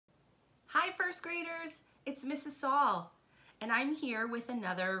first graders, it's Mrs. Saul, and I'm here with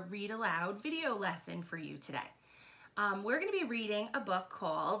another Read Aloud video lesson for you today. We're going to be reading a book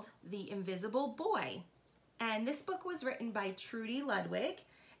called The Invisible Boy, and this book was written by Trudy Ludwig,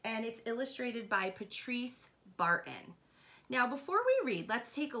 and it's illustrated by Patrice Barton. Now, before we read,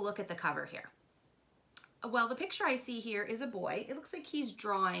 let's take a look at the cover here. Well, the picture I see here is a boy. It looks like he's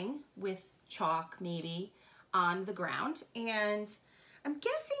drawing with chalk, maybe, on the ground, and I'm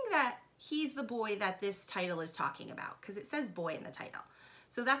guessing that he's the boy that this title is talking about because it says boy in the title.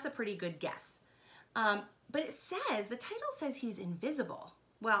 So that's a pretty good guess. But it says, the title says he's invisible.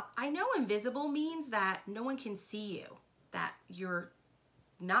 Well, I know invisible means that no one can see you, that you're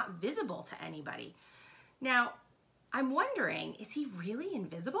not visible to anybody. Now, I'm wondering, is he really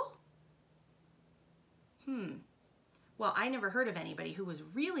invisible? Well, I never heard of anybody who was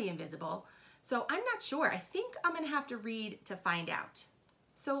really invisible, so I'm not sure. I think I'm gonna have to read to find out.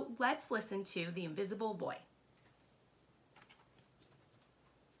 So let's listen to The Invisible Boy.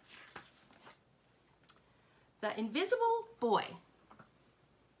 The Invisible Boy.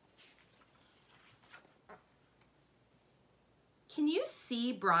 Can you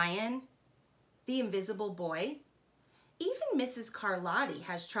see Brian, the invisible boy? Even Mrs. Carlotti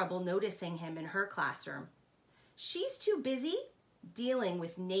has trouble noticing him in her classroom. She's too busy dealing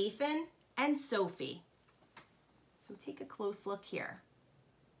with Nathan and Sophie. So take a close look here.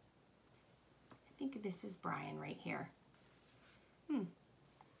 I think this is Brian right here.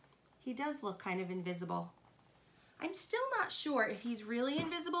 He does look kind of invisible. I'm still not sure if he's really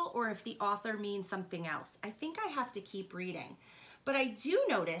invisible or if the author means something else. I think I have to keep reading. But I do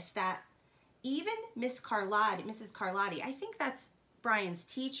notice that even Mrs. Carlotti, I think that's Brian's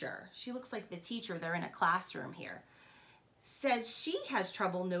teacher. She looks like the teacher. They're in a classroom here. Says she has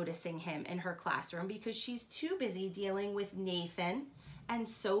trouble noticing him in her classroom because she's too busy dealing with Nathan and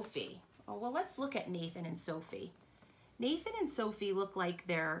Sophie. Oh, well, let's look at Nathan and Sophie. Nathan and Sophie look like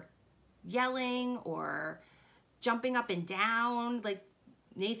they're yelling or jumping up and down. Like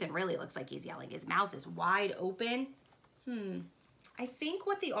Nathan really looks like he's yelling. His mouth is wide open. I think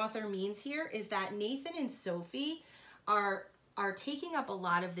what the author means here is that Nathan and Sophie are taking up a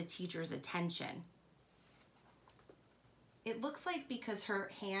lot of the teacher's attention. It looks like because her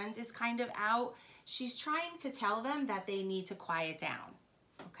hand is kind of out, she's trying to tell them that they need to quiet down,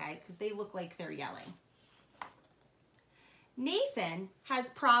 okay? Because they look like they're yelling. Nathan has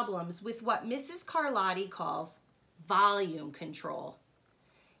problems with what Mrs. Carlotti calls volume control.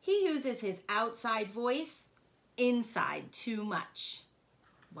 He uses his outside voice inside too much.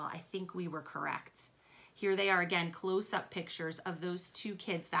 Well, I think we were correct. Here they are again, close-up pictures of those two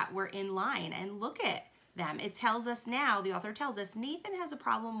kids that were in line, and look at them. It tells us now, the author tells us, Nathan has a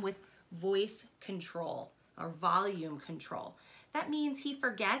problem with voice control or volume control. That means he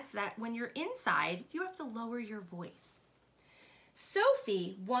forgets that when you're inside, you have to lower your voice.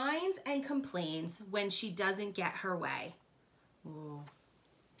 Sophie whines and complains when she doesn't get her way. Ooh.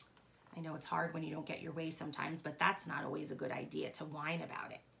 I know it's hard when you don't get your way sometimes, but that's not always a good idea to whine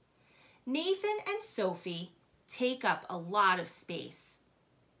about it. Nathan and Sophie take up a lot of space.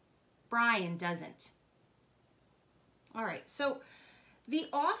 Brian doesn't. All right, so the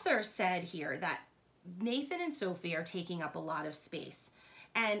author said here that Nathan and Sophie are taking up a lot of space.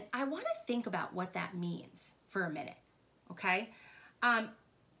 And I want to think about what that means for a minute, okay?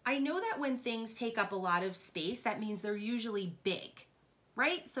 I know that when things take up a lot of space, that means they're usually big,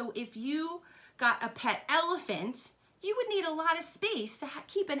 right? So if you got a pet elephant, you would need a lot of space to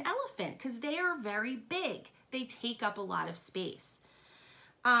keep an elephant because they are very big. They take up a lot of space.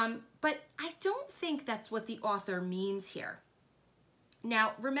 But I don't think that's what the author means here.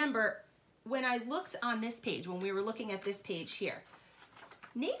 Now, remember, when I looked on this page, when we were looking at this page here,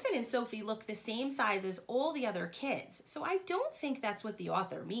 Nathan and Sophie look the same size as all the other kids. So I don't think that's what the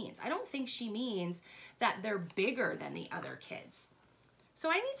author means. I don't think she means that they're bigger than the other kids. So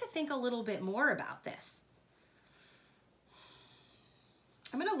I need to think a little bit more about this.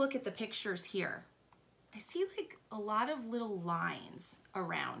 I'm going to look at the pictures here. I see like a lot of little lines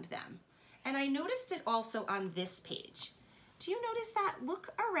around them. And I noticed it also on this page. Do you notice that?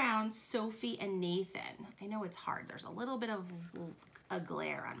 Look around Sophie and Nathan. I know it's hard. There's a little bit of a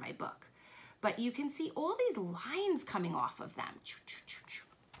glare on my book. But you can see all these lines coming off of them.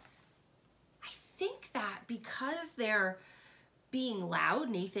 I think that because they're being loud,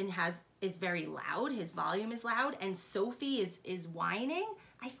 Nathan is very loud, his volume is loud, and Sophie is whining,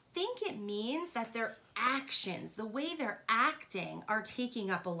 I think it means that their actions, the way they're acting, are taking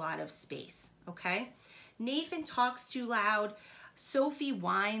up a lot of space, okay? Nathan talks too loud, Sophie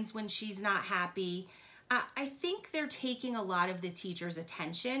whines when she's not happy, I think they're taking a lot of the teacher's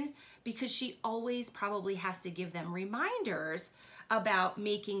attention because she always probably has to give them reminders about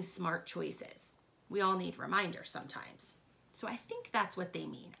making smart choices. We all need reminders sometimes. So I think that's what they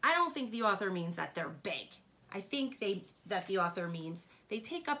mean. I don't think the author means that they're big. I think that the author means they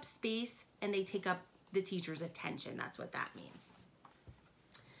take up space and they take up the teacher's attention. That's what that means.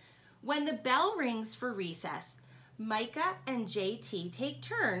 When the bell rings for recess, Micah and JT take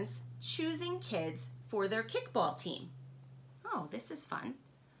turns choosing kids for their kickball team. Oh, this is fun.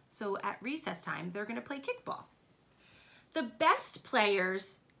 So at recess time, they're going to play kickball. The best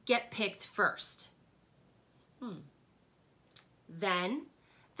players get picked first. Then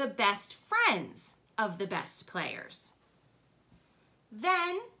the best friends of the best players.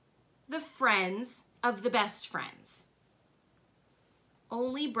 Then the friends of the best friends.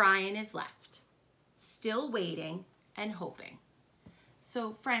 Only Brian is left, still waiting and hoping.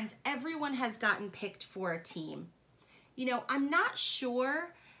 So friends, everyone has gotten picked for a team. You know, I'm not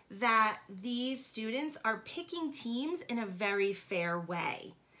sure that these students are picking teams in a very fair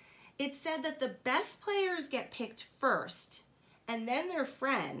way. It said that the best players get picked first, and then their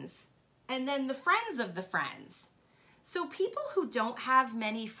friends, and then the friends of the friends. So people who don't have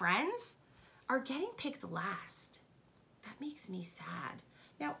many friends are getting picked last. That makes me sad.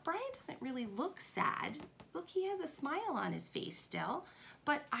 Now, Brian doesn't really look sad. Look, he has a smile on his face still,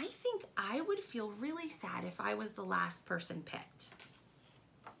 but I think I would feel really sad if I was the last person picked.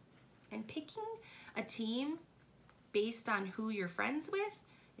 And picking a team based on who you're friends with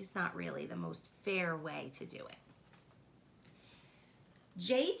is not really the most fair way to do it.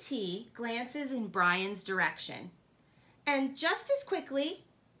 JT glances in Brian's direction and just as quickly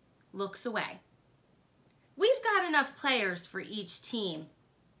looks away. We've got enough players for each team,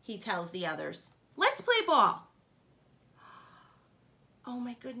 he tells the others. Let's play ball. Oh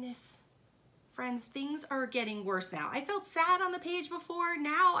my goodness. Friends, things are getting worse now. I felt sad on the page before.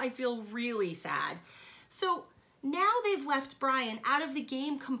 Now I feel really sad. So now they've left Brian out of the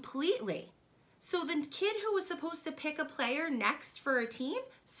game completely. So the kid who was supposed to pick a player next for a team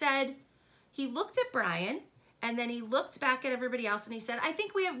said, he looked at Brian and then he looked back at everybody else and he said, I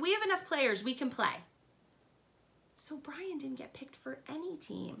think we have enough players, we can play. So Brian didn't get picked for any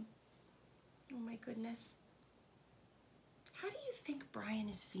team. Oh my goodness. How do you think Brian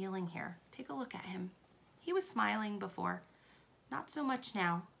is feeling here? Take a look at him. He was smiling before. Not so much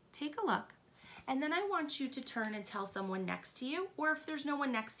now. Take a look. And then I want you to turn and tell someone next to you, or if there's no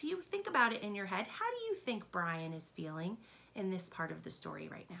one next to you, think about it in your head. How do you think Brian is feeling in this part of the story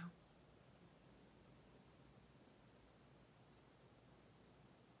right now?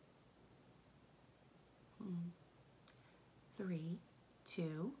 Three,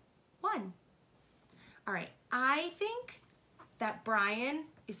 two, one. All right, I think that Brian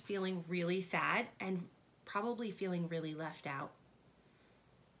is feeling really sad and probably feeling really left out.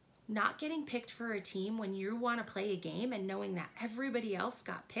 Not getting picked for a team when you want to play a game and knowing that everybody else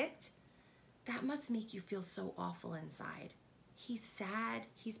got picked, that must make you feel so awful inside. He's sad.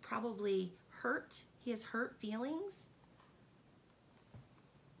 He's probably hurt. He has hurt feelings.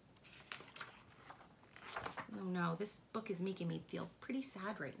 Oh no, this book is making me feel pretty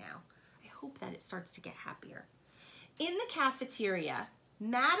sad right now. I hope that it starts to get happier. In the cafeteria,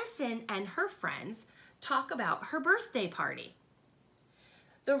 Madison and her friends talk about her birthday party.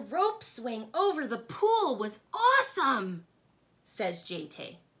 The rope swing over the pool was awesome, says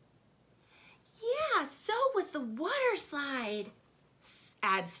JT. Yeah, so was the water slide,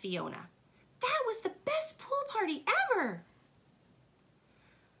 adds Fiona. That was the best pool party ever.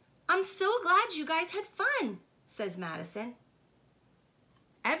 I'm so glad you guys had fun, says Madison.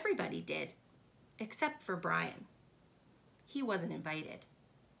 Everybody did, except for Brian. He wasn't invited.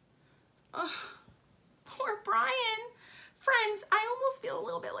 Oh, poor Brian. Friends, I almost feel a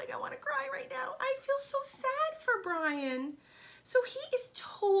little bit like I want to cry right now. I feel so sad for Brian. So he is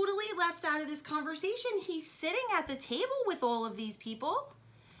totally left out of this conversation. He's sitting at the table with all of these people.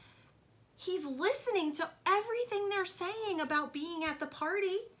 He's listening to everything they're saying about being at the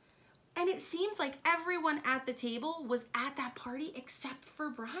party. And it seems like everyone at the table was at that party except for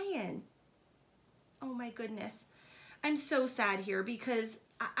Brian. Oh my goodness. I'm so sad here because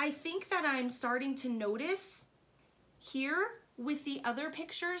I think that I'm starting to notice here with the other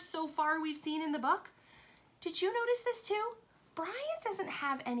pictures so far we've seen in the book. Did you notice this too? Brian doesn't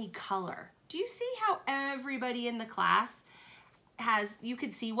have any color. Do you see how everybody in the class has, you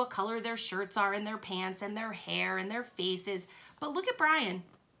could see what color their shirts are and their pants and their hair and their faces. But look at Brian.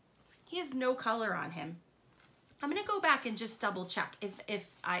 He has no color on him. I'm gonna go back and just double check if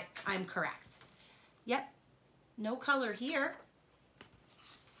I'm correct. Yep, no color here.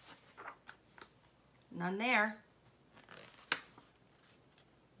 None there.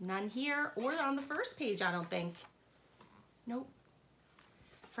 None here or on the first page, I don't think. Nope.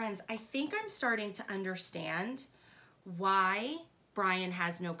 Friends, I think I'm starting to understand why Brian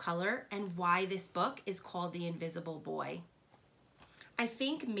has no color and why this book is called The Invisible Boy. I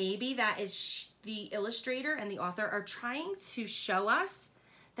think maybe that is the illustrator and the author are trying to show us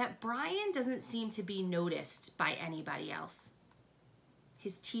that Brian doesn't seem to be noticed by anybody else.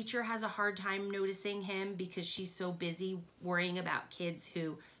 His teacher has a hard time noticing him because she's so busy worrying about kids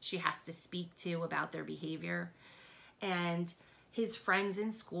who she has to speak to about their behavior. And his friends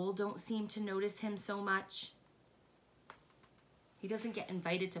in school don't seem to notice him so much. He doesn't get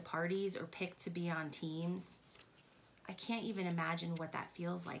invited to parties or picked to be on teams. I can't even imagine what that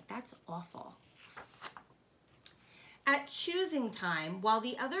feels like. That's awful. At choosing time, while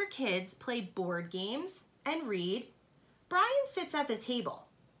the other kids play board games and read, Brian sits at the table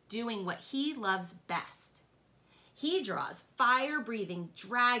doing what he loves best. He draws fire-breathing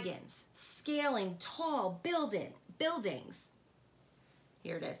dragons scaling tall buildings.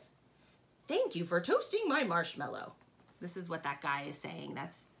 Here it is. Thank you for toasting my marshmallow. This is what that guy is saying.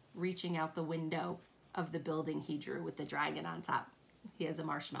 That's reaching out the window of the building he drew with the dragon on top. He has a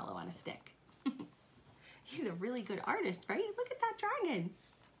marshmallow on a stick. He's a really good artist, right? Look at that dragon.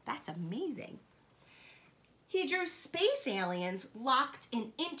 That's amazing. He drew space aliens locked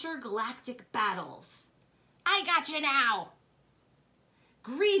in intergalactic battles. I got you now.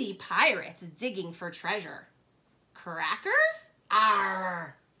 Greedy pirates digging for treasure. Crackers?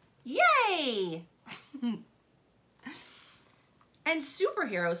 Arr! Yay! And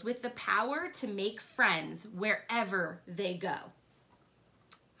superheroes with the power to make friends wherever they go.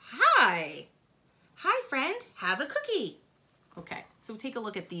 Hi! Hi, friend. Have a cookie. Okay, so take a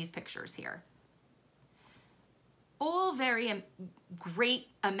look at these pictures here. All very great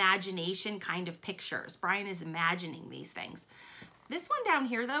imagination kind of pictures. Brian is imagining these things. This one down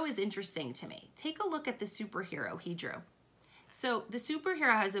here, though, is interesting to me. Take a look at the superhero he drew. So the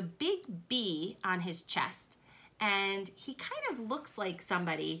superhero has a big B on his chest, and he kind of looks like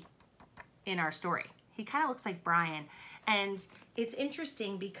somebody in our story. He kind of looks like Brian. And it's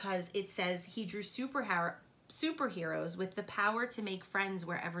interesting because it says he drew superheroes with the power to make friends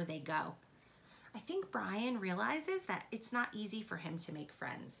wherever they go. I think Brian realizes that it's not easy for him to make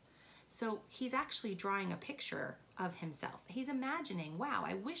friends. So he's actually drawing a picture of himself. He's imagining, wow,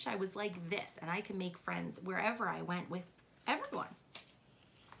 I wish I was like this and I could make friends wherever I went with everyone.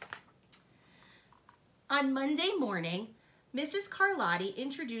 On Monday morning, Mrs. Carlotti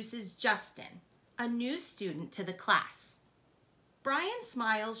introduces Justin, a new student, to the class. Brian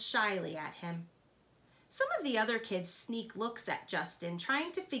smiles shyly at him. Some of the other kids sneak looks at Justin,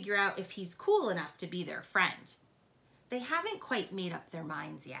 trying to figure out if he's cool enough to be their friend. They haven't quite made up their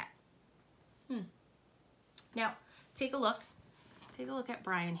minds yet. Now, take a look. Take a look at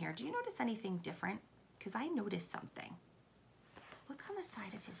Brian here. Do you notice anything different? Because I noticed something. Look on the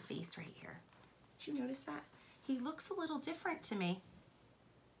side of his face right here. Did you notice that? He looks a little different to me.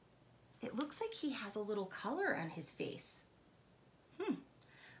 It looks like he has a little color on his face.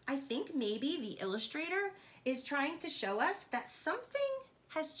 I think maybe the illustrator is trying to show us that something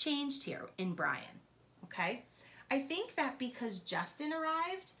has changed here in Brian, okay? I think that because Justin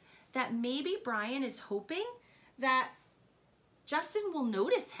arrived, that maybe Brian is hoping that Justin will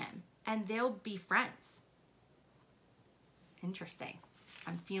notice him and they'll be friends. Interesting.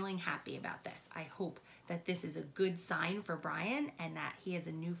 I'm feeling happy about this. I hope that this is a good sign for Brian and that he has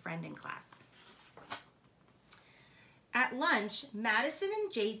a new friend in class. At lunch, Madison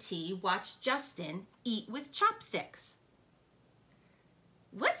and JT watch Justin eat with chopsticks.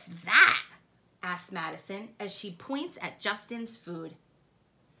 What's that? Asks Madison as she points at Justin's food.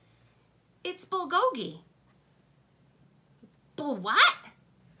 It's bulgogi. What?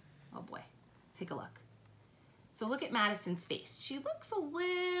 Oh boy, take a look. So look at Madison's face. She looks a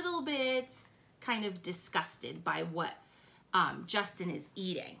little bit kind of disgusted by what Justin is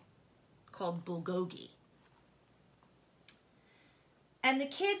eating, called bulgogi. And the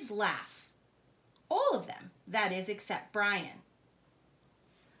kids laugh. All of them, that is, except Brian.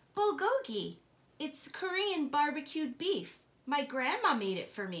 Bulgogi, it's Korean barbecued beef. My grandma made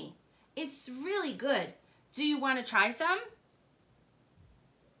it for me. It's really good. Do you want to try some?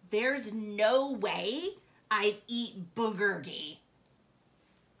 There's no way I'd eat bulgogi.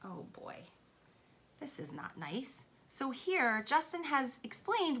 Oh boy, this is not nice. So here, Justin has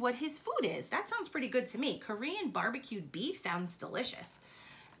explained what his food is. That sounds pretty good to me. Korean barbecued beef sounds delicious.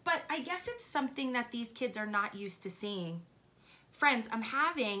 But I guess it's something that these kids are not used to seeing. friends, I'm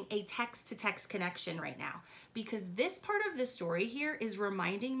having a text-to-text connection right now because this part of the story here is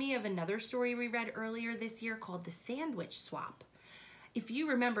reminding me of another story we read earlier this year called The Sandwich Swap. If you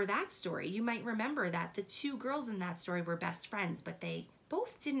remember that story, you might remember that the two girls in that story were best friends, but they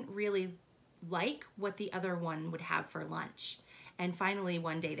both didn't really like what the other one would have for lunch. And finally,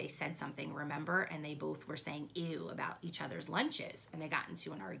 one day they said something, remember? And they both were saying ew about each other's lunches, and they got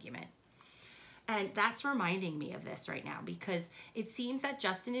into an argument. And that's reminding me of this right now because it seems that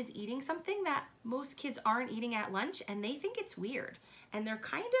Justin is eating something that most kids aren't eating at lunch, and they think it's weird. And they're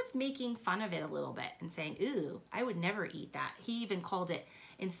kind of making fun of it a little bit and saying, ooh, I would never eat that. He even called it,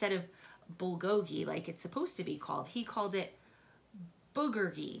 instead of bulgogi like it's supposed to be called, he called it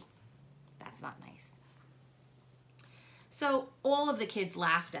boogergi. That's not nice. So all of the kids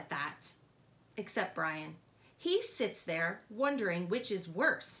laughed at that, except Brian. He sits there wondering which is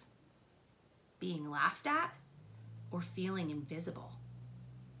worse, being laughed at or feeling invisible.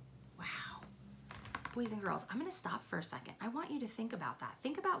 Wow. Boys and girls, I'm going to stop for a second. I want you to think about that.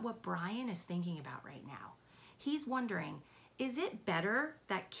 Think about what Brian is thinking about right now. He's wondering, is it better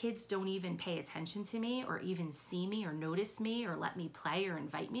that kids don't even pay attention to me or even see me or notice me or let me play or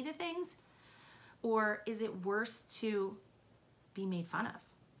invite me to things? Or is it worse to be made fun of?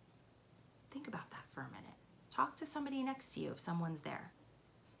 Think about that for a minute. Talk to somebody next to you if someone's there.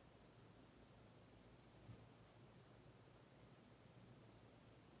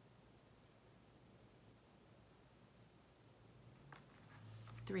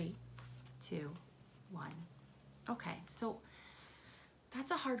 Three, two, one. Okay, so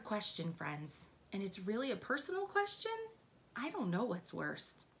that's a hard question, friends. And it's really a personal question. I don't know what's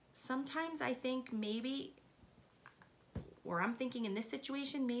worst. Sometimes I think maybe, or I'm thinking in this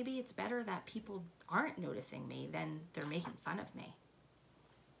situation, maybe it's better that people aren't noticing me than they're making fun of me.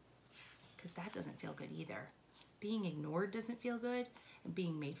 Because that doesn't feel good either. Being ignored doesn't feel good, and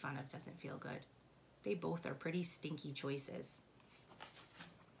being made fun of doesn't feel good. They both are pretty stinky choices.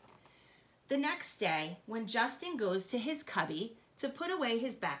 The next day, when Justin goes to his cubby to put away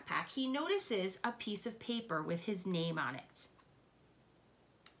his backpack, he notices a piece of paper with his name on it.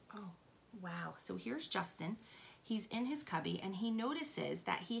 Oh, wow. So here's Justin. He's in his cubby, and he notices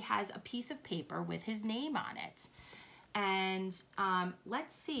that he has a piece of paper with his name on it. And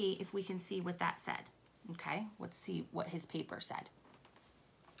let's see if we can see what that said. Okay, let's see what his paper said.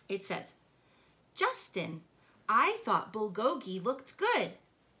 It says, Justin, I thought bulgogi looked good.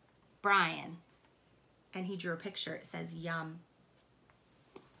 Brian. And he drew a picture. It says, yum.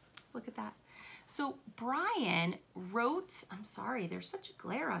 Look at that. So Brian wrote, I'm sorry, there's such a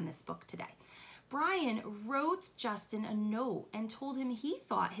glare on this book today. Brian wrote Justin a note and told him he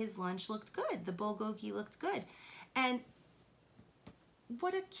thought his lunch looked good. The bulgogi looked good. And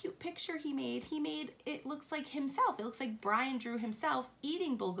what a cute picture he made. He made, it looks like himself. It looks like Brian drew himself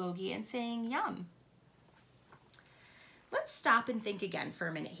eating bulgogi and saying yum. Let's stop and think again for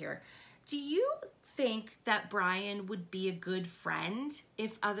a minute here. Do you think that Brian would be a good friend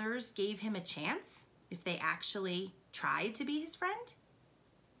if others gave him a chance? If they actually tried to be his friend?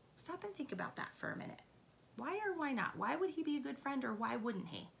 Stop and think about that for a minute. Why or why not? Why would he be a good friend or why wouldn't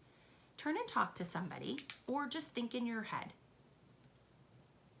he? Turn and talk to somebody or just think in your head.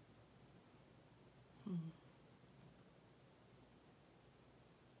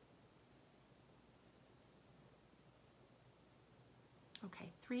 Okay,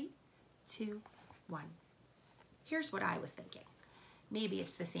 3, 2, 1. Here's what I was thinking. Maybe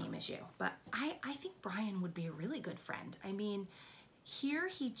it's the same as you, but I think Brian would be a really good friend. I mean, here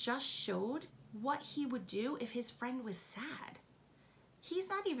he just showed what he would do if his friend was sad. He's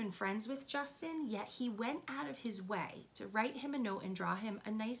not even friends with Justin, yet he went out of his way to write him a note and draw him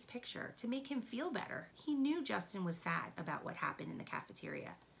a nice picture to make him feel better. He knew Justin was sad about what happened in the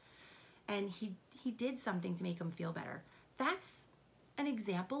cafeteria, and he did something to make him feel better. That's an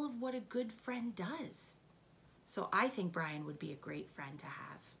example of what a good friend does. So I think Brian would be a great friend to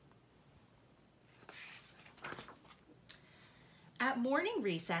have. At morning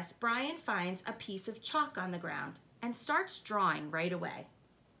recess, Brian finds a piece of chalk on the ground and starts drawing right away.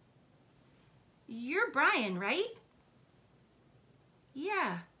 You're Brian, right?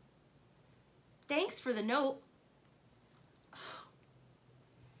 Yeah. Thanks for the note.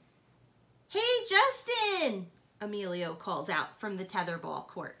 Hey, Justin! Emilio calls out from the tetherball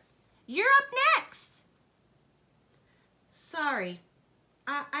court. You're up next! Sorry,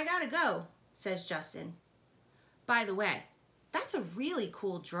 I gotta go, says Justin. By the way, that's a really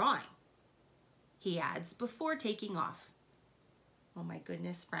cool drawing, he adds before taking off. Oh my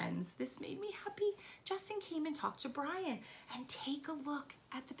goodness, friends, this made me happy. Justin came and talked to Brian, and take a look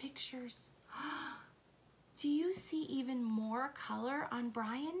at the pictures. Do you see even more color on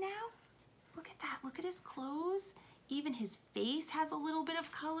Brian now? Look at that. Look at his clothes. Even his face has a little bit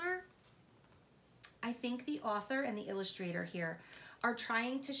of color. I think the author and the illustrator here are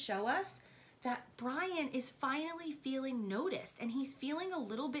trying to show us that Brian is finally feeling noticed and he's feeling a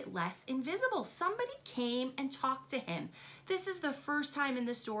little bit less invisible. Somebody came and talked to him. This is the first time in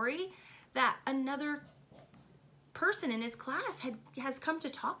the story that another person in his class has come to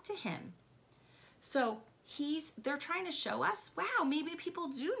talk to him. So they're trying to show us, wow, maybe people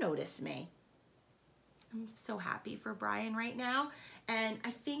do notice me. I'm so happy for Brian right now. And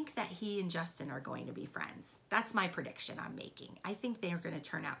I think that he and Justin are going to be friends. That's my prediction I'm making. I think they are going to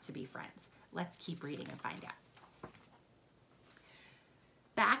turn out to be friends. Let's keep reading and find out.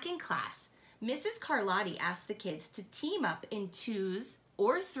 Back in class, Mrs. Carlotti asked the kids to team up in 2s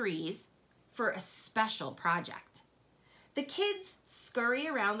or 3s for a special project. The kids scurry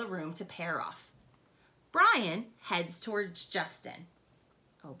around the room to pair off. Brian heads towards Justin.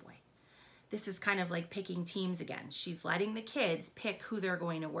 Oh boy. This is kind of like picking teams again. She's letting the kids pick who they're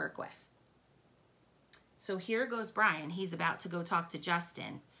going to work with. So here goes Brian. He's about to go talk to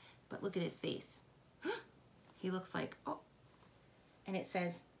Justin, but look at his face. He looks like, oh. And it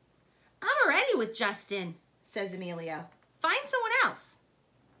says, I'm already with Justin, says Emilio. Find someone else.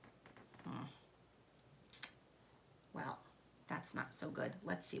 Well, that's not so good.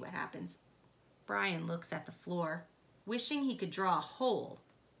 Let's see what happens. Brian looks at the floor, wishing he could draw a hole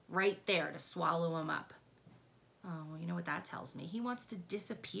right there to swallow him up. Oh, well, you know what that tells me? He wants to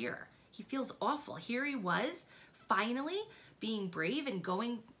disappear. He feels awful. Here he was, finally being brave and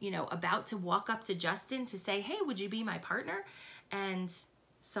going, about to walk up to Justin to say, hey, would you be my partner? And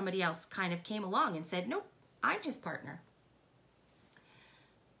somebody else kind of came along and said, nope, I'm his partner.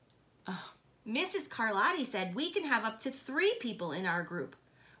 Oh, Mrs. Carlotti said we can have up to 3 people in our group.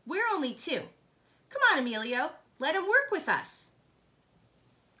 We're only 2. Come on, Emilio, let him work with us.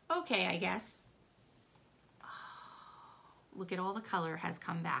 Okay, I guess. Oh, look at all the color has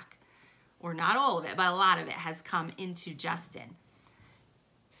come back. Or not all of it, but a lot of it has come into Justin.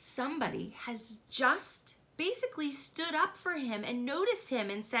 Somebody has just basically stood up for him and noticed him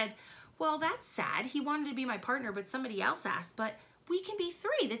and said, well, that's sad. He wanted to be my partner, but somebody else asked, but we can be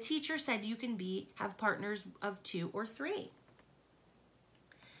 3. The teacher said you can have partners of 2 or 3.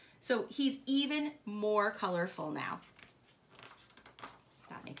 So he's even more colorful now.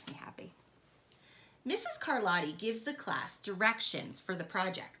 That makes me happy. Mrs. Carlotti gives the class directions for the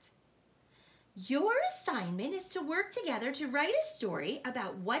project. Your assignment is to work together to write a story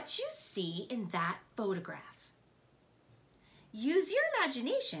about what you see in that photograph. Use your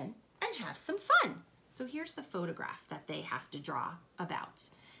imagination and have some fun. So here's the photograph that they have to draw about.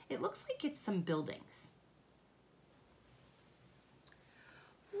 It looks like it's some buildings.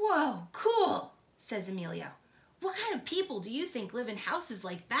 Whoa, cool, says Emilio. What kind of people do you think live in houses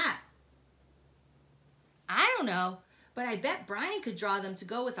like that? I don't know, but I bet Brian could draw them to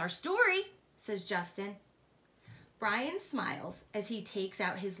go with our story, says Justin. Brian smiles as he takes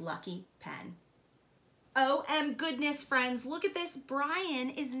out his lucky pen. OM goodness, friends, look at this. Brian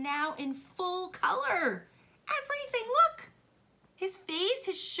is now in full color. Everything, look. His face,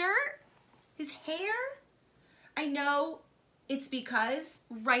 his shirt, his hair. I know it's because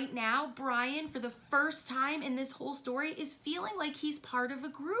right now, Brian, for the first time in this whole story, is feeling like he's part of a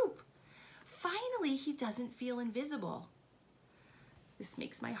group. Finally, he doesn't feel invisible. This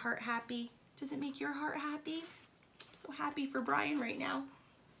makes my heart happy. Does it make your heart happy? I'm so happy for Brian right now.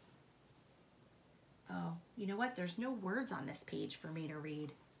 Oh, you know what? There's no words on this page for me to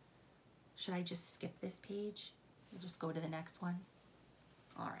read. Should I just skip this page? We'll just go to the next one.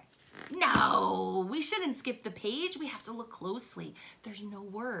 All right. No, we shouldn't skip the page. We have to look closely. There's no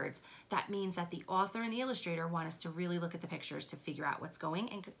words. That means that the author and the illustrator want us to really look at the pictures to figure out what's going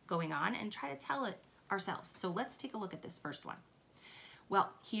on and try to tell it ourselves. So let's take a look at this first one.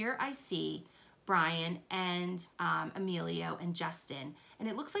 Well, here I see Brian and Emilio and Justin, and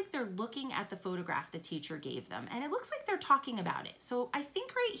it looks like they're looking at the photograph the teacher gave them, and it looks like they're talking about it. So I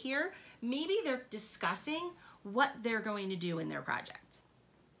think right here, maybe they're discussing what they're going to do in their project.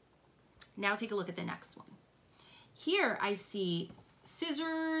 Now take a look at the next one. Here I see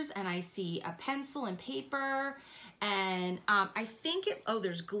scissors and I see a pencil and paper, and I think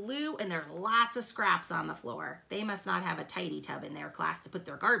there's glue and there's lots of scraps on the floor. They must not have a tidy tub in their class to put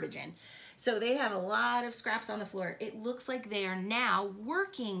their garbage in. So they have a lot of scraps on the floor. It looks like they are now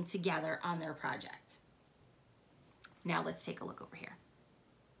working together on their project. Now let's take a look over here.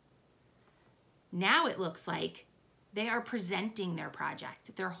 Now it looks like they are presenting their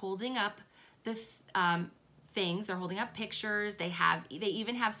project. They're holding up the things. They're holding up pictures. They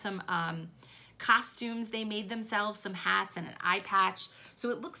even have some costumes they made themselves, some hats and an eye patch.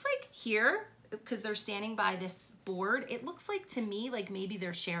 So it looks like here, because they're standing by this board, it looks like to me like maybe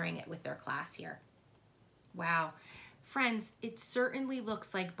they're sharing it with their class here. Wow. Friends, it certainly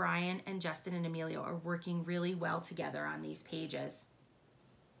looks like Brian and Justin and Emilio are working really well together on these pages.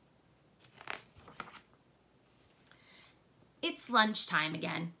 It's lunchtime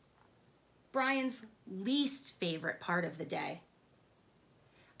again. Brian's least favorite part of the day.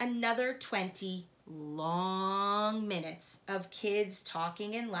 Another 20 long minutes of kids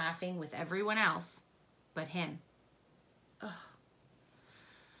talking and laughing with everyone else but him. Ugh.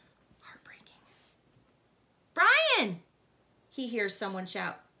 Heartbreaking. Brian! He hears someone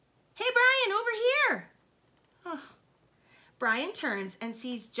shout. Hey, Brian, over here! Oh. Brian turns and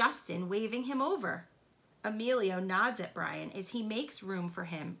sees Justin waving him over. Emilio nods at Brian as he makes room for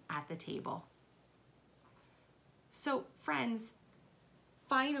him at the table. So, friends,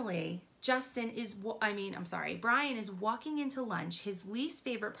 finally, Brian is walking into lunch, his least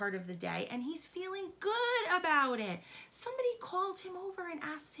favorite part of the day, and he's feeling good about it. Somebody called him over and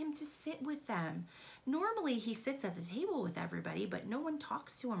asked him to sit with them. Normally, he sits at the table with everybody, but no one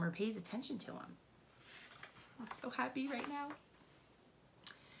talks to him or pays attention to him. I'm so happy right now.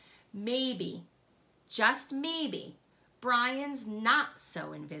 Maybe, just maybe, Brian's not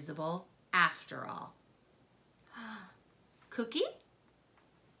so invisible after all. Cookie?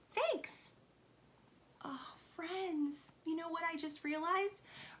 Thanks. Oh, friends, you know what I just realized?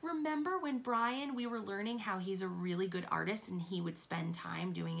 Remember when we were learning how he's a really good artist and he would spend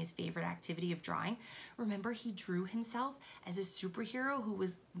time doing his favorite activity of drawing? Remember he drew himself as a superhero who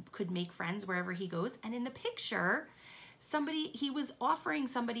could make friends wherever he goes? And in the picture, he was offering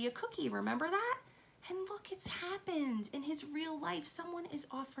somebody a cookie. Remember that? And look, it's happened. In his real life, someone is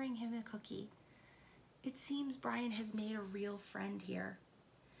offering him a cookie. It seems Brian has made a real friend here.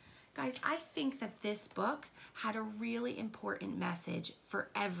 Guys, I think that this book had a really important message for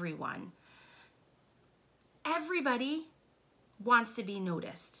everyone. Everybody wants to be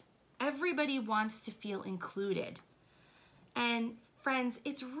noticed. Everybody wants to feel included. And friends,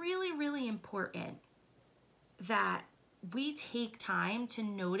 it's really, really important that we take time to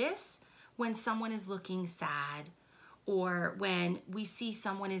notice when someone is looking sad or when we see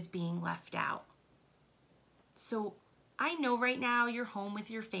someone is being left out. So I know right now you're home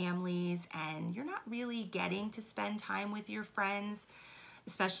with your families and you're not really getting to spend time with your friends,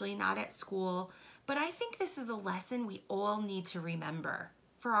 especially not at school. But I think this is a lesson we all need to remember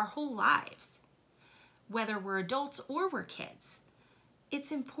for our whole lives, whether we're adults or we're kids.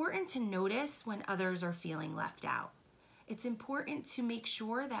 It's important to notice when others are feeling left out. It's important to make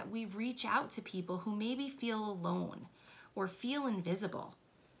sure that we reach out to people who maybe feel alone or feel invisible.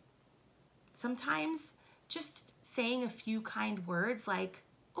 Sometimes just saying a few kind words like,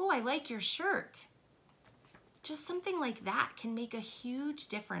 oh, I like your shirt. Just something like that can make a huge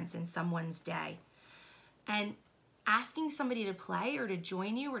difference in someone's day. And asking somebody to play or to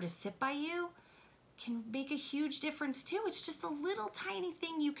join you or to sit by you can make a huge difference too. It's just a little tiny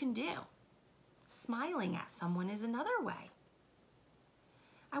thing you can do. Smiling at someone is another way.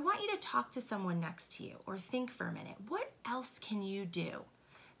 I want you to talk to someone next to you or think for a minute, what else can you do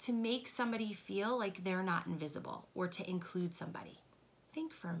to make somebody feel like they're not invisible or to include somebody?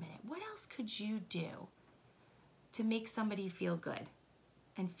 Think for a minute. What else could you do to make somebody feel good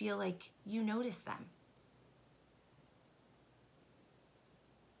and feel like you notice them?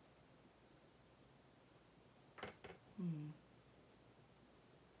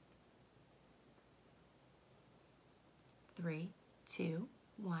 Three, two,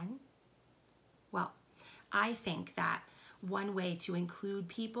 one. Well, I think that one way to include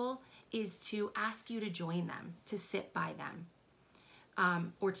people is to ask you to join them, to sit by them,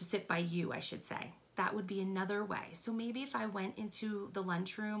 or to sit by you, I should say. That would be another way. So maybe if I went into the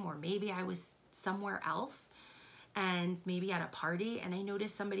lunchroom or maybe I was somewhere else and maybe at a party and I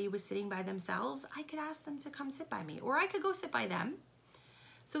noticed somebody was sitting by themselves, I could ask them to come sit by me or I could go sit by them.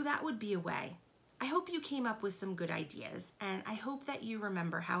 So that would be a way. I hope you came up with some good ideas and I hope that you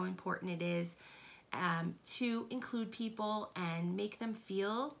remember how important it is to include people and make them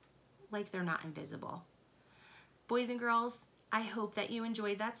feel like they're not invisible. Boys and girls, I hope that you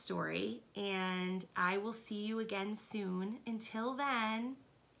enjoyed that story and I will see you again soon. Until then,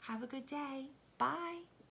 have a good day. Bye.